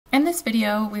In this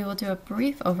video, we will do a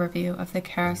brief overview of the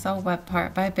Carousel Web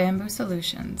part by Bamboo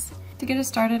Solutions. To get us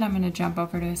started, I'm going to jump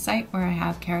over to a site where I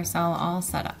have Carousel all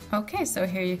set up. Okay, so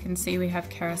here you can see we have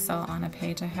Carousel on a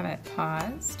page. I have it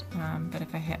paused, but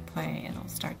if I hit play, it'll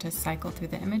start to cycle through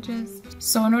the images.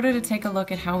 So in order to take a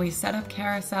look at how we set up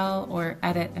Carousel or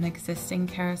edit an existing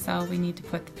carousel, we need to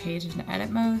put the page into edit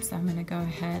mode. So I'm going to go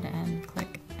ahead and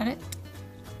click edit.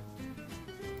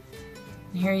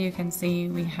 Here you can see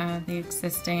we have the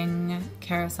existing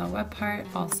Carousel Web part.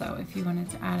 Also, if you wanted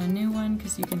to add a new one,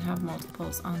 because you can have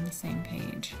multiples on the same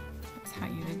page. That's how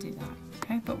you would do that,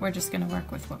 okay? But we're just gonna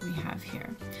work with what we have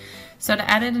here. So to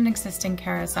edit an existing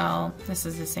carousel, this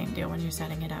is the same deal when you're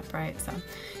setting it up, right? So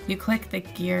you click the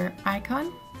gear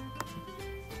icon,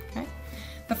 okay?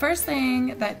 The first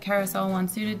thing that Carousel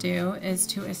wants you to do is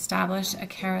to establish a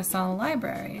carousel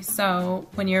library. So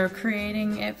when you're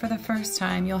creating it for the first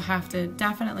time, you'll have to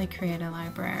definitely create a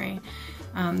library.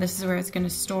 This is where it's going to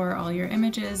store all your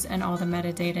images and all the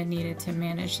metadata needed to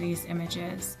manage these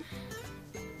images.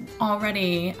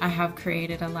 Already I have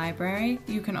created a library.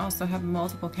 You can also have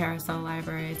multiple carousel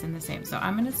libraries in the same. So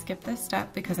I'm going to skip this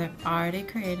step because I've already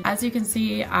created. As you can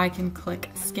see, I can click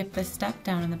skip this step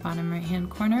down in the bottom right hand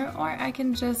corner, or I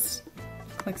can just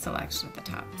click selection at the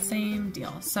top. Same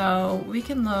deal. So we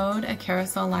can load a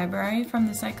carousel library from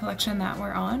the site collection that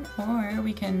we're on, or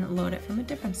we can load it from a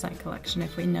different site collection.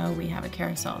 If we know we have a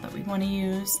carousel that we want to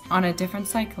use on a different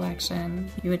site collection,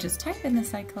 you would just type in the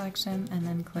site collection and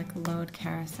then click load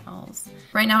carousels.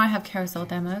 Right now I have carousel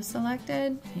demos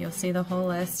selected. You'll see the whole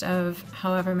list of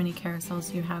however many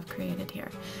carousels you have created here.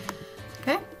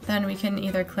 Okay, then we can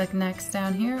either click next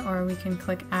down here, or we can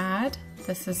click add.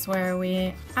 This is where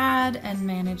we add and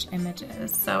manage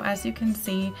images. So as you can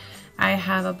see, I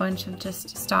have a bunch of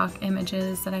just stock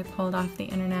images that I pulled off the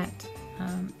internet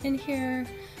in here.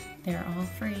 They're all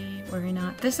free, worry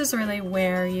not. This is really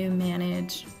where you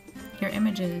manage your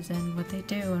images and what they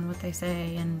do and what they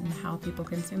say and how people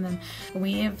consume them.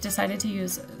 We have decided to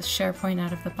use SharePoint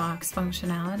out of the box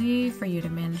functionality for you to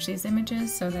manage these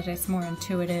images so that it's more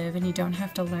intuitive and you don't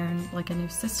have to learn like a new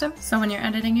system. So when you're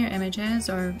editing your images,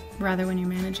 or rather when you're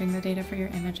managing the data for your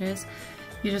images,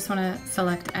 you just want to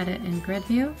select edit in grid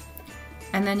view.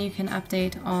 And then you can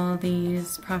update all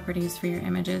these properties for your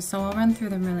images. So I'll run through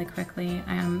them really quickly.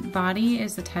 Body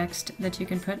is the text that you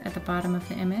can put at the bottom of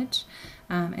the image.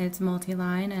 It's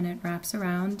multi-line and it wraps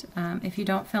around. If you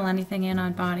don't fill anything in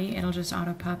on body, it'll just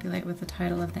auto-populate with the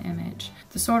title of the image.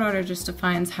 The sort order just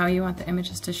defines how you want the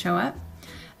images to show up.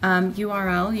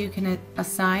 URL, you can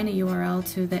assign a URL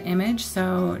to the image,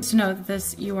 so to know that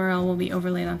this URL will be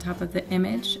overlaid on top of the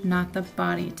image, not the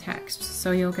body text.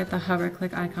 So you'll get the hover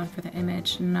click icon for the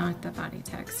image, not the body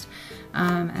text.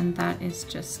 And that is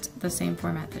just the same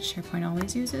format that SharePoint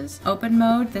always uses. Open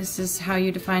mode, this is how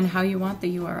you define how you want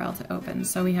the URL to open.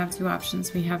 So we have two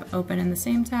options. We have open in the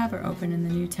same tab or open in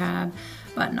the new tab.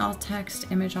 Button alt text,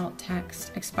 image alt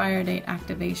text, expire date,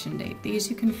 activation date. These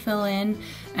you can fill in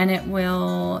and it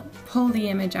will pull the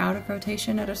image out of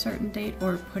rotation at a certain date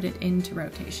or put it into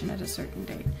rotation at a certain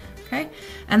date. Okay?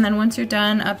 And then once you're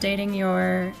done updating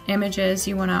your images,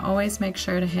 you want to always make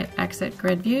sure to hit exit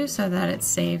grid view so that it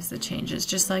saves the changes,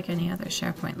 just like any other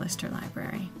SharePoint list or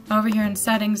library. Over here in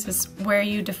settings is where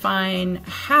you define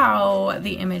how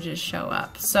the images show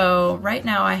up. So right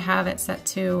now I have it set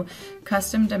to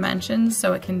custom dimensions,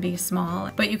 so it can be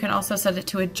small, but you can also set it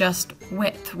to adjust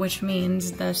width, which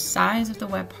means the size of the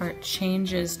web part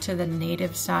changes to the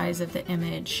native size of the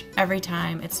image every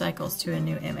time it cycles to a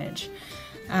new image.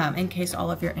 In case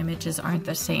all of your images aren't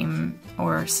the same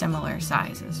or similar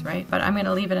sizes, right? But I'm going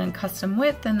to leave it in custom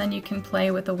width, and then you can play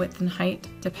with the width and height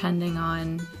depending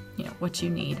on what you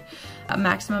need. A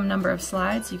maximum number of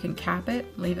slides, you can cap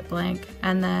it, leave it blank,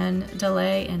 and then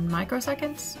delay in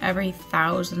microseconds. Every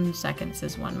 1,000 seconds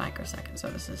is 1 microsecond, so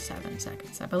this is 7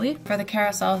 seconds, I believe. For the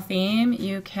carousel theme,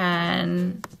 you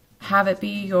can have it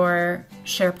be your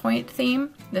SharePoint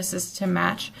theme. This is to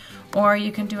match, or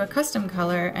you can do a custom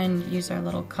color and use our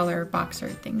little color boxer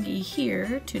thingy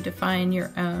here to define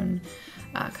your own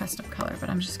custom color, but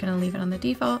I'm just gonna leave it on the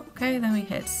default. Okay, then we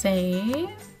hit save,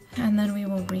 and then we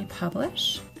will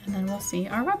republish, and then we'll see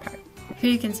our web part.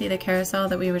 Here you can see the carousel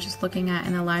that we were just looking at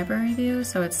in the library view,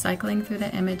 so it's cycling through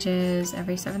the images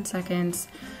every 7 seconds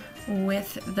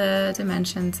with the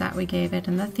dimensions that we gave it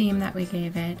and the theme that we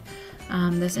gave it.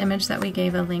 This image that we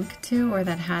gave a link to, or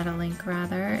that had a link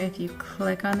rather, if you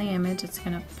click on the image, it's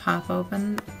going to pop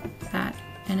open that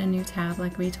in a new tab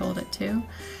like we told it to.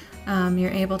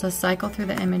 You're able to cycle through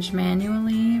the image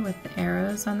manually with the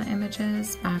arrows on the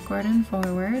images, backward and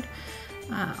forward.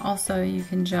 Also, you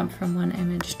can jump from one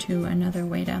image to another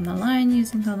way down the line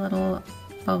using the little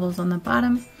bubbles on the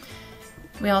bottom.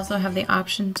 We also have the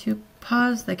option to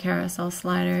pause the carousel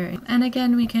slider, and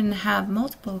again we can have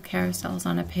multiple carousels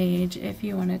on a page if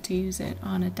you wanted to use it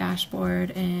on a dashboard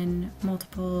in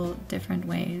multiple different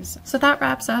ways. So that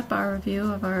wraps up our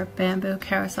review of our Bamboo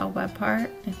Carousel Web part.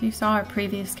 If you saw our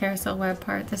previous Carousel Web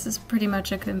part, this is pretty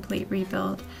much a complete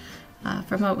rebuild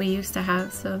from what we used to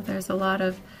have, so there's a lot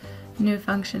of new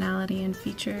functionality and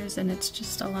features, and it's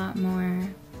just a lot more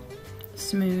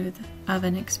smooth of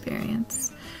an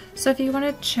experience. So if you want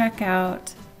to check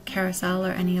out Carousel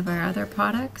or any of our other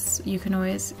products, you can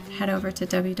always head over to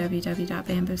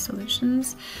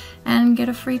www.bamboosolutions and get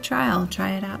a free trial.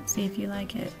 Try it out, see if you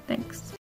like it. Thanks.